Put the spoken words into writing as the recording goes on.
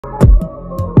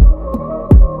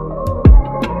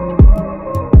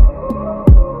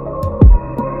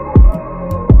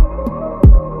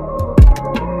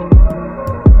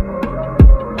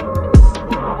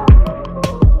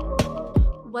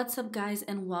What's up guys,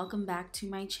 and welcome back to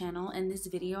my channel. In this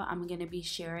video I'm going to be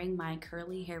sharing my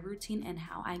curly hair routine and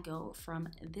how I go from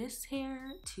this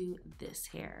hair to this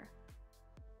hair.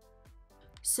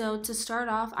 So to start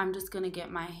off, I'm just going to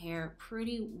get my hair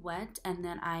pretty wet, and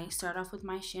then I start off with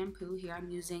my shampoo. Here I'm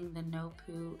using the No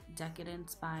Poo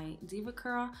Decadence by Diva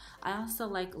Curl. I also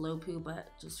like low poo,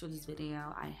 but just for this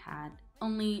video I had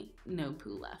only no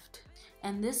poo left.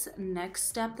 And this next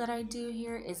step that I do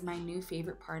here is my new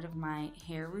favorite part of my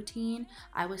hair routine.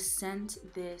 I was sent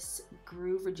this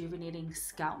Groove Rejuvenating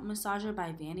Scalp Massager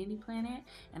by Vanity Planet,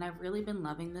 and I've really been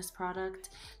loving this product.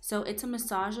 So it's a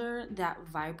massager that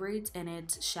vibrates and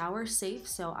it's shower safe,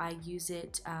 so I use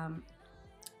it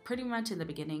pretty much in the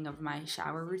beginning of my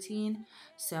shower routine.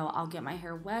 So I'll get my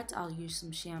hair wet, I'll use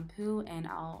some shampoo, and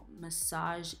I'll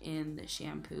massage in the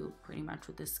shampoo pretty much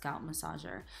with this scalp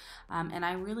massager. And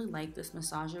I really like this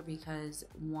massager because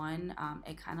one,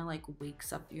 it kind of like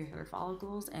wakes up your hair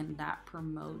follicles, and that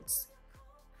promotes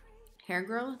hair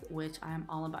growth, which I'm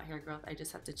all about hair growth. I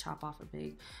just have to chop off a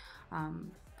big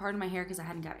part of my hair because I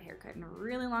hadn't got a haircut in a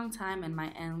really long time and my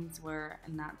ends were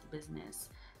not the business.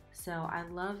 So I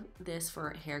love this for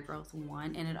hair growth,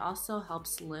 one, and it also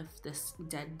helps lift this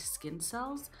dead skin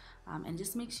cells and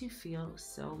just makes you feel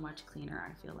so much cleaner.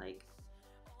 I feel like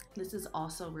this is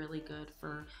also really good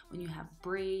for when you have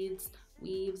braids,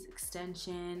 weaves,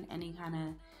 extension, any kind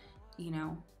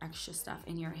of, extra stuff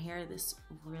in your hair. This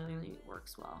really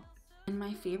works well. And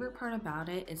my favorite part about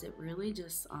it is it really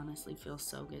just honestly feels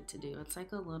so good to do. It's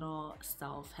like a little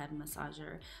self head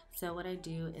massager. So what I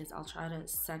do is I'll try to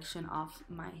section off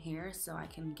my hair so I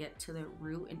can get to the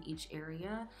root in each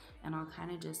area, and I'll kind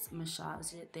of just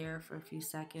massage it there for a few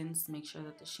seconds to make sure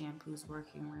that the shampoo is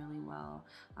working really well.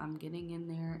 I'm getting in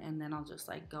there, and then I'll just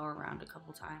like go around a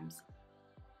couple times.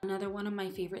 Another one of my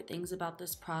favorite things about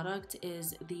this product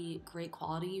is the great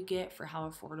quality you get for how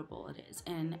affordable it is.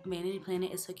 And Vanity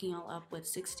Planet is hooking y'all up with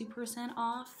 60%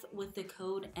 off with the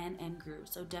code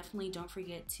NNGROOVE. So definitely don't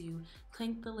forget to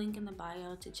click the link in the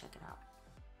bio to check it out.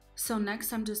 So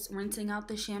next I'm just rinsing out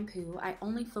the shampoo. I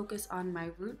only focus on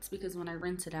my roots because when I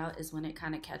rinse it out is when it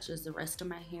kind of catches the rest of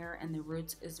my hair, and the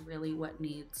roots is really what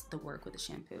needs the work with the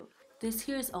shampoo. This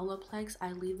here is Olaplex.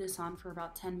 I leave this on for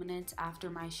about 10 minutes after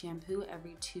my shampoo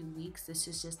every 2 weeks. This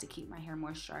is just to keep my hair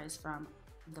moisturized from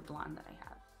the blonde that I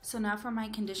have. So now for my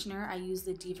conditioner, I use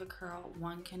the Diva Curl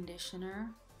 1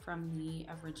 conditioner from the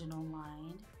original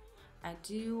line. I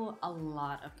do a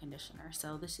lot of conditioner,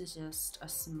 so this is just a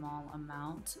small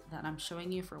amount that I'm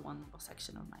showing you for one little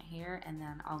section of my hair, and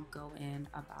then I'll go in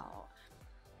about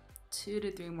 2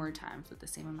 to 3 more times with the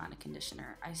same amount of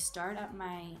conditioner. I start at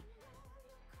my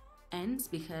ends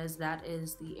because that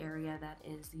is the area that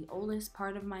is the oldest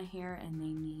part of my hair and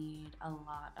they need a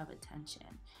lot of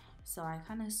attention. So I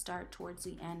kind of start towards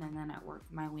the end and then I work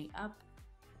my way up.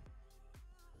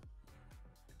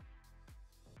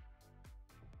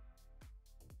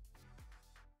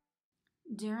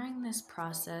 During this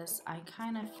process, I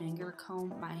kind of finger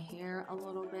comb my hair a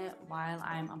little bit while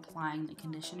I'm applying the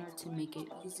conditioner to make it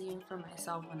easier for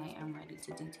myself when I am ready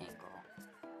to detangle.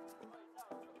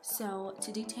 So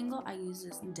to detangle, I use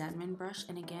this Denman brush,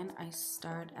 and again, I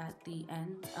start at the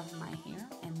end of my hair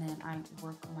and then I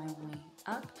work my way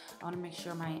up. I want to make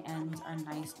sure my ends are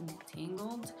nice and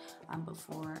detangled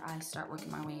before I start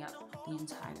working my way up the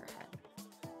entire head.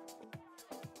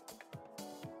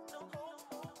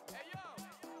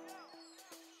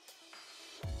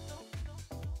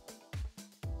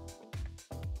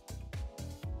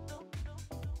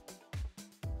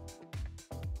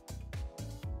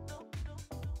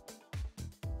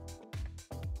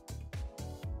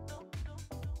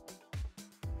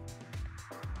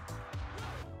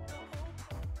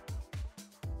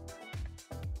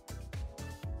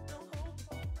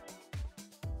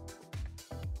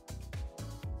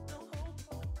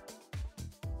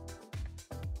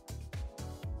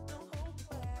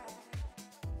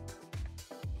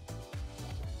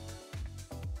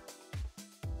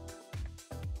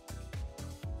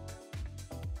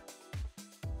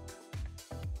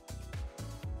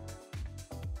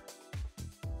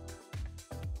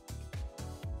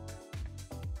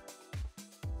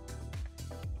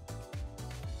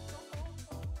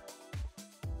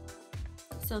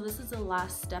 So this is the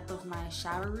last step of my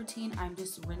shower routine. I'm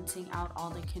just rinsing out all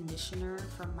the conditioner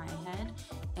from my head,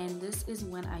 and this is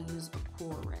when I use a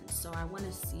cool rinse. So I want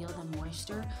to seal the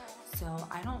moisture. So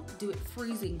I don't do it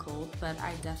freezing cold, but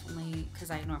I definitely, because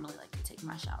I normally like to take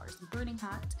my showers burning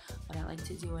hot, but I like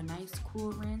to do a nice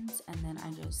cool rinse, and then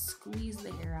I just squeeze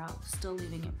the hair out, still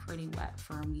leaving it pretty wet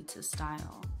for me to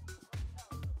style.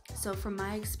 So from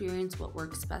my experience, what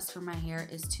works best for my hair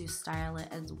is to style it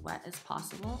as wet as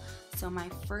possible. So my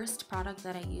first product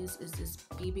that I use is this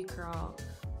BB Curl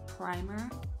primer.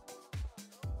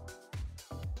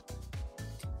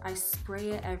 I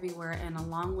spray it everywhere, and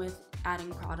along with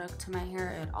adding product to my hair,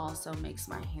 it also makes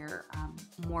my hair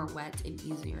more wet and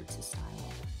easier to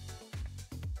style.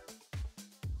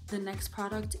 The next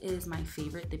product is my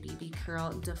favorite, the BB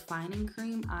Curl Defining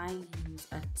Cream. I use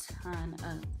a ton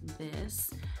of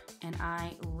this and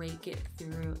I rake it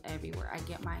through everywhere. I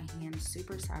get my hands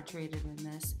super saturated in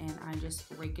this and I just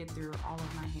rake it through all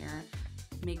of my hair,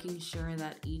 making sure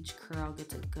that each curl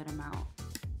gets a good amount.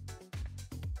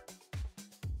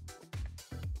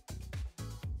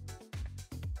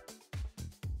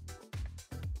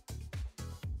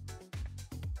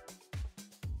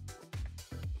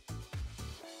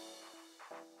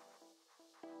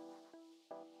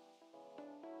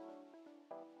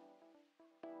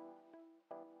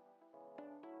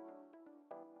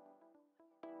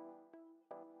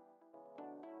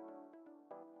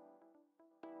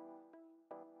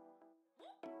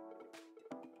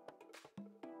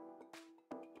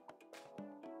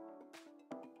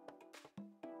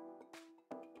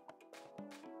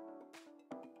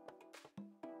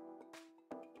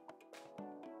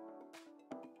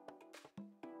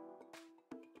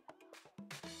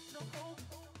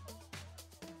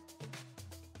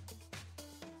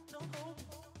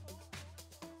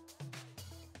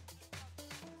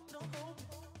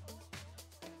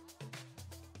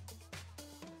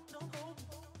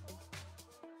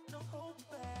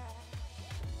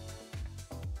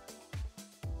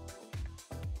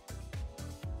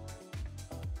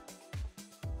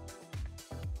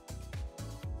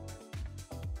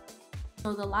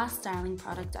 So the last styling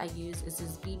product I use is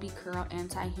this BB Curl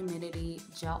Anti-Humidity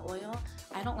Gel Oil.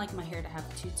 I don't like my hair to have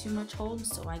too much hold,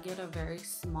 so I get a very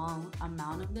small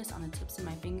amount of this on the tips of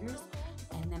my fingers,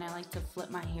 and then I like to flip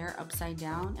my hair upside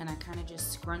down and I kind of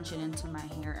just scrunch it into my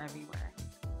hair everywhere.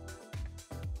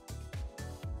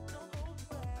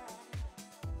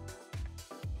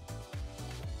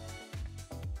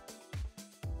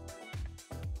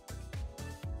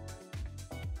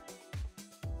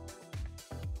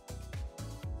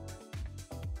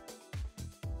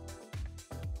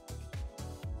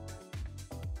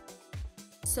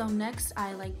 So next,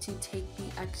 I like to take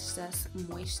the excess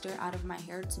moisture out of my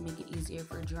hair to make it easier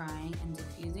for drying and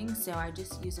diffusing. So I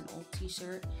just use an old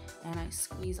t-shirt and I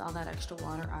squeeze all that extra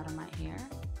water out of my hair.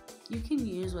 You can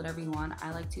use whatever you want.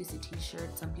 I like to use a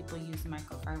t-shirt. Some people use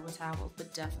microfiber towels,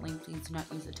 but definitely please do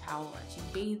not use a towel that you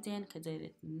bathed in because it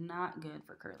is not good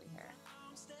for curly hair.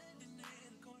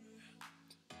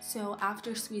 So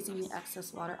after squeezing the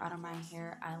excess water out of my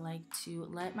hair, I like to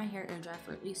let my hair air dry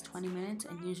for at least 20 minutes,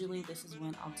 and usually this is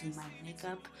when I'll do my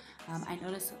makeup. I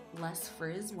notice less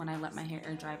frizz when I let my hair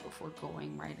air dry before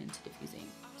going right into diffusing.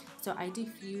 So I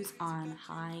diffuse on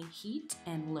high heat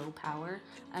and low power.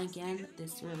 Again,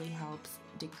 this really helps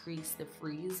decrease the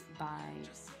frizz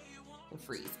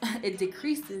it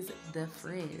decreases the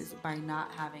frizz by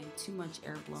not having too much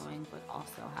air blowing, but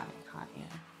also having hot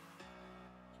air.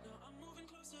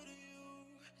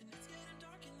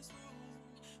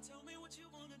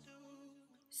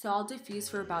 So I'll diffuse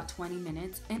for about 20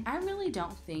 minutes, and I really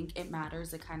don't think it matters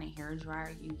the kind of hair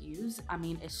dryer you use. I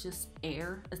mean, it's just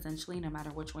air essentially, no matter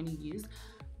which one you use.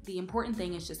 The important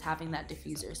thing is just having that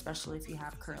diffuser, especially if you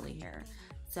have curly hair.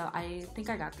 So I think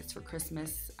I got this for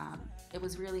Christmas. It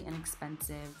was really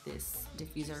inexpensive, this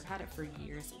diffuser. I've had it for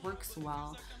years. It works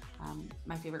well.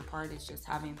 My favorite part is just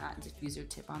having that diffuser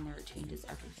tip on there. It changes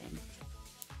everything.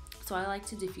 So I like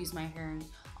to diffuse my hair in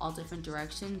all different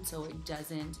directions so it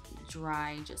doesn't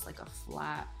dry just like a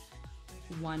flat,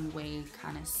 one-way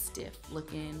kind of stiff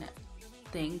looking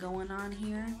thing going on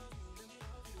here.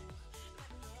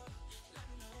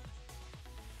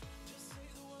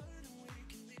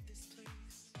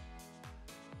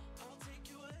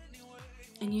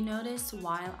 And you notice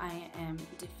while I am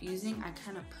diffusing, I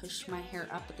kind of push my hair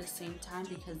up at the same time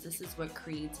because this is what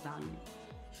creates volume.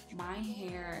 My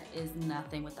hair is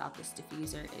nothing without this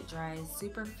diffuser. It dries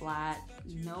super flat,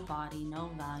 no body, no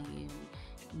volume,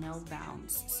 no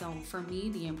bounce. So for me,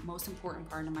 the most important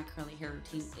part of my curly hair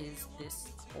routine is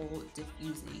this whole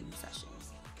diffusing session.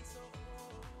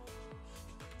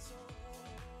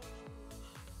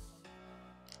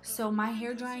 So my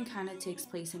hair drying kind of takes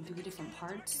place in 3 different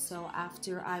parts. So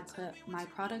after I put my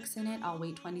products in it, I'll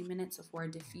wait 20 minutes before I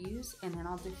diffuse, and then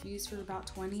I'll diffuse for about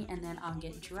 20, and then I'll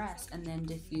get dressed and then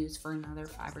diffuse for another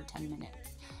 5 or 10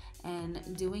 minutes.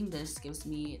 And doing this gives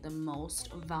me the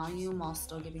most volume while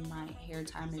still giving my hair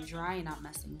time to dry and not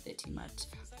messing with it too much.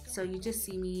 So you just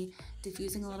see me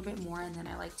diffusing a little bit more, and then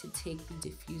I like to take the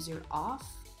diffuser off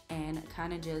and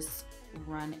kind of just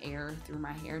run air through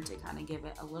my hair to kind of give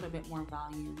it a little bit more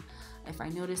volume. If I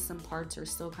notice some parts are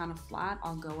still kind of flat,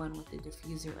 I'll go in with the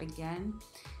diffuser again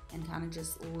and kind of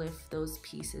just lift those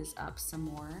pieces up some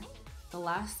more. The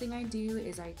last thing I do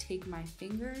is I take my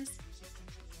fingers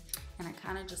and I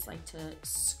kind of just like to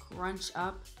scrunch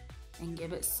up and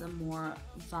give it some more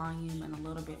volume and a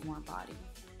little bit more body.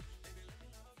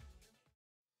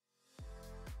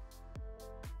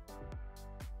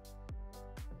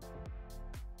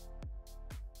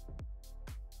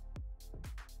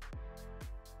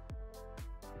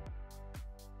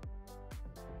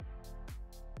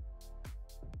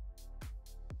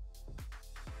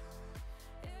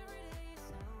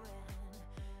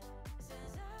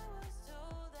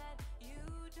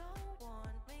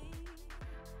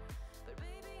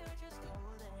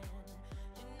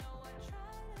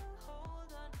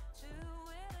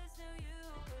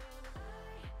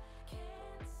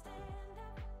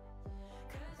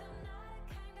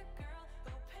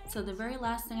 So the very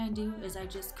last thing I do is I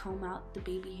just comb out the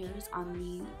baby hairs on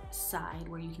the side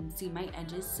where you can see my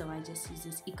edges. So I just use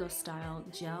this Eco Style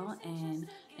gel and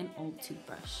an old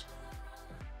toothbrush.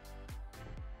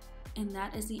 And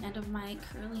that is the end of my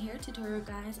curly hair tutorial,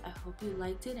 guys. I hope you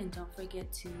liked it, and don't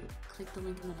forget to click the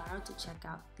link in the bio to check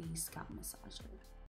out the scalp massager.